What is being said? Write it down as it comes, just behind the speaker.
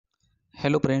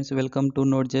Hello friends, welcome to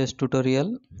Node.js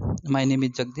tutorial. My name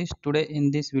is Jagdish. Today in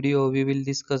this video we will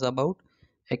discuss about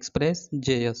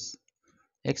Express.js.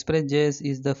 Express.js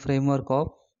is the framework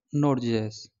of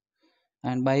Node.js,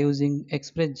 and by using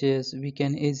Express.js we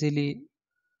can easily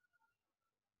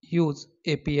use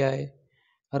API,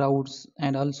 routes,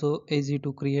 and also easy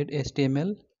to create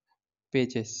HTML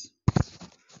pages.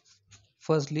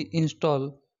 Firstly,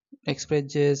 install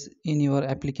Express.js in your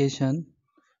application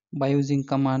by using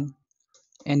command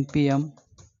npm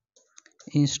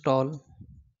install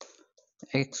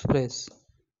express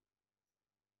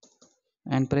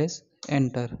and press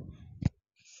enter.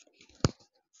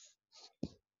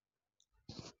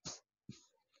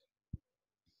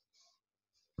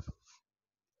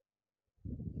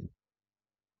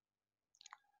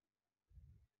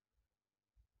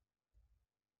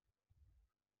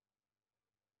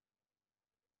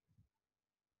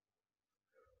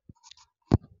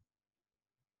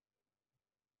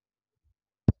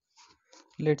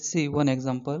 Let's see one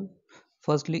example.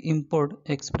 Firstly, import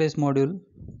express module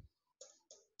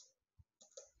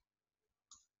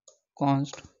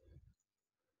const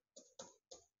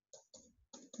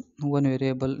one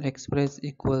variable express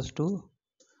equals to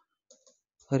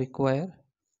require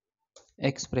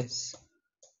express.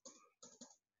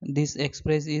 This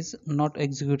express is not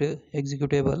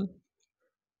executable.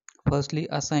 Firstly,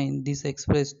 assign this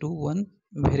express to one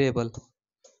variable.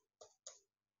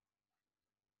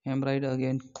 Write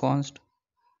again const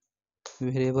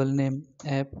variable name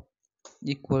app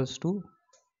equals to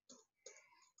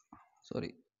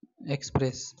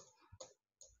express.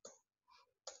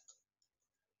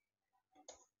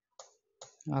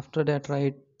 After that,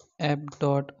 write app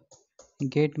dot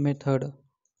get method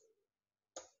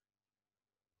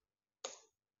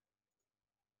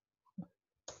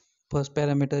first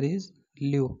parameter is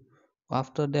live.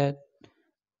 After that,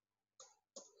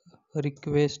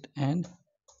 request and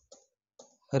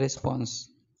response.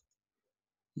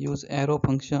 Use arrow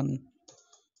function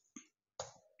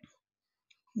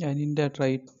and in that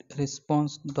write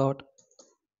response dot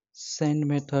send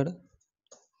method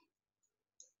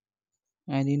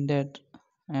and in that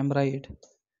I am write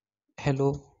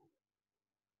hello.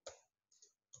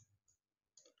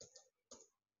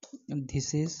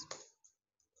 This is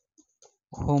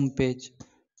home page.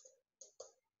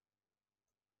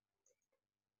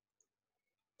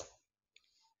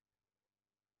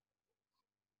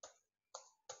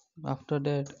 After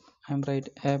that I am write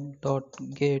app dot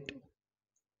get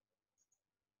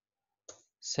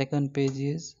second page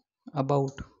is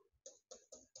about.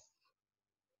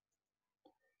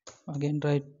 Again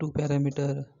write two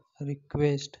parameter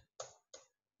request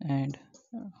and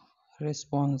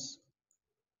response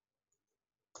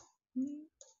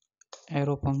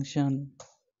arrow function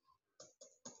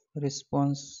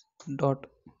response dot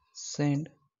send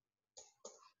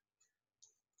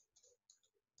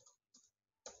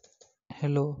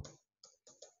hello.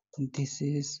 This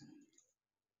is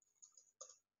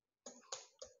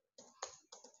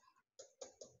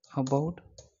about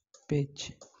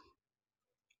page.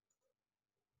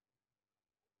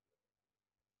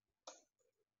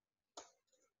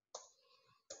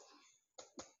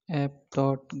 App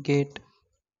dot get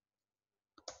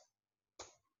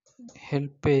help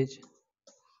page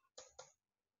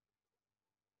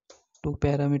two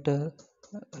parameter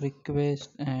request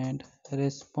and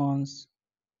response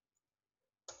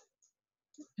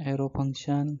arrow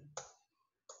function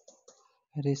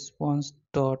response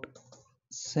dot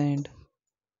send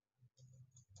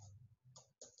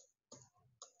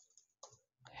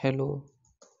hello.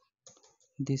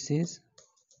 This is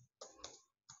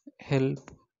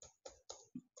help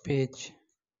page.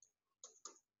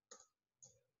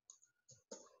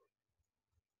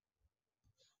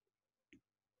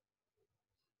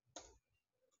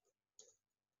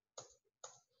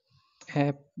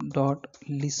 App dot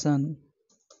listen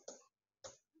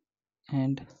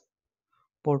and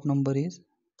port number is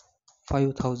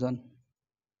 5000.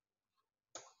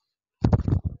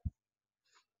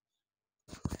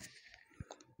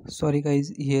 Sorry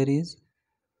guys, here is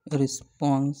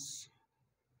response.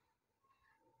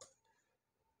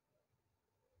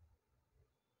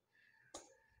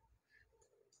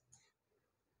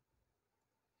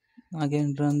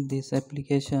 Again run this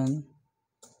application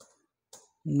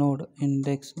node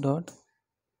index.js.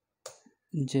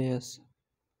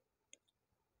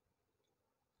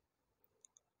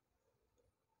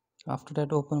 After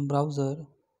that open browser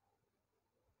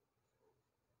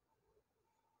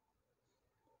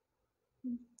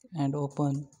and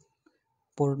open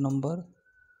port number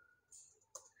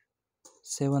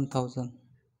 7000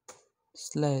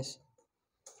 slash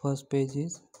first page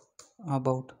is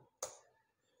about.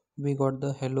 we got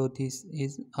the hello this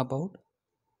is about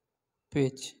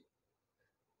page,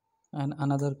 and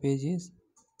another page is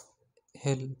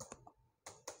help,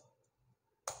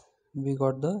 we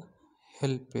got the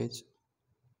help page.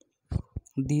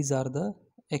 These are the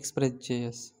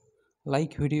express.js.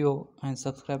 Like video and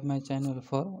subscribe my channel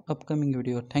for upcoming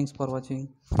video. Thanks for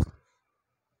watching.